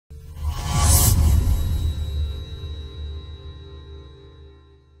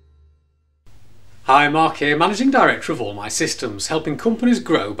Hi, Mark here, Managing Director of All My Systems, helping companies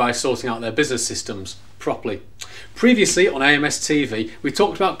grow by sorting out their business systems properly. Previously on AMS TV, we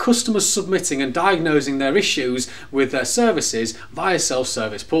talked about customers submitting and diagnosing their issues with their services via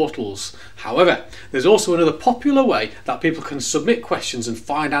self-service portals. However, there's also another popular way that people can submit questions and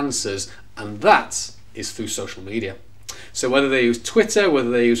find answers, and that is through social media. So whether they use Twitter,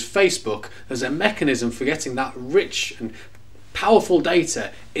 whether they use Facebook, there's a mechanism for getting that rich and powerful data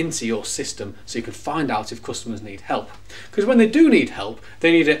into your system so you can find out if customers need help. Because when they do need help,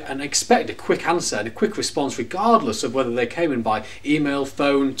 they need and expect a quick answer and a quick response regardless of whether they came in by email,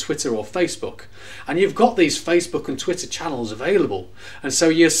 phone, Twitter or Facebook. And you've got these Facebook and Twitter channels available. And so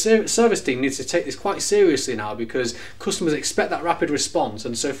your service team needs to take this quite seriously now, because customers expect that rapid response.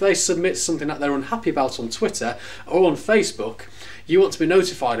 And so if they submit something that they're unhappy about on Twitter or on Facebook, you want to be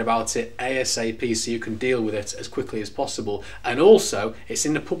notified about it ASAP so you can deal with it as quickly as possible. And also, it's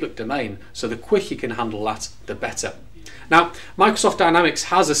in the public domain, so the quicker you can handle that, the better. Now, Microsoft Dynamics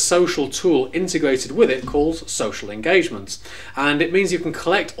has a social tool integrated with it called Social Engagement, and it means you can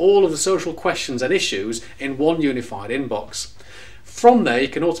collect all of the social questions and issues in one unified inbox. From there, you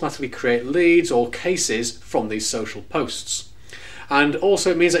can automatically create leads or cases from these social posts. And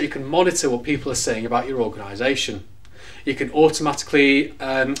also it means that you can monitor what people are saying about your organisation. You can automatically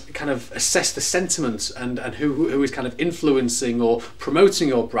kind of assess the sentiment and who is kind of influencing or promoting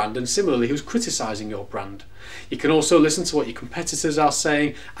your brand, and similarly who's criticising your brand. You can also listen to what your competitors are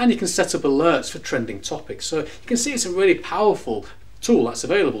saying, and you can set up alerts for trending topics. So you can see it's a really powerful tool that's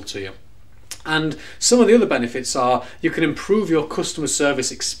available to you. And some of the other benefits are you can improve your customer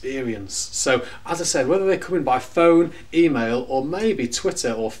service experience. So as I said, whether they come in by phone, email or maybe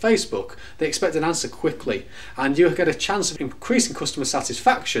Twitter or Facebook, they expect an answer quickly, and you get a chance of increasing customer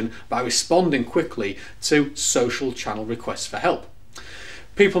satisfaction by responding quickly to social channel requests for help.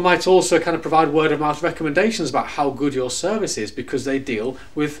 People might also kind of provide word of mouth recommendations about how good your service is because they deal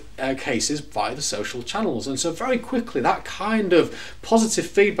with cases via the social channels. And so very quickly that kind of positive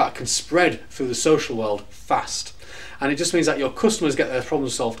feedback can spread through the social world fast. And it just means that your customers get their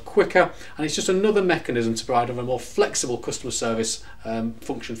problems solved quicker, and it's just another mechanism to provide a more flexible customer service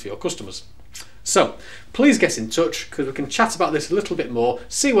function for your customers. So please get in touch, because we can chat about this a little bit more,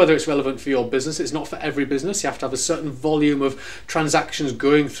 see whether it's relevant for your business. It's not for every business. You have to have a certain volume of transactions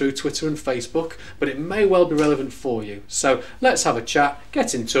going through Twitter and Facebook, but it may well be relevant for you. So let's have a chat,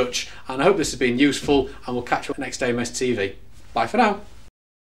 get in touch, and I hope this has been useful, and we'll catch you up next AMS TV. Bye for now.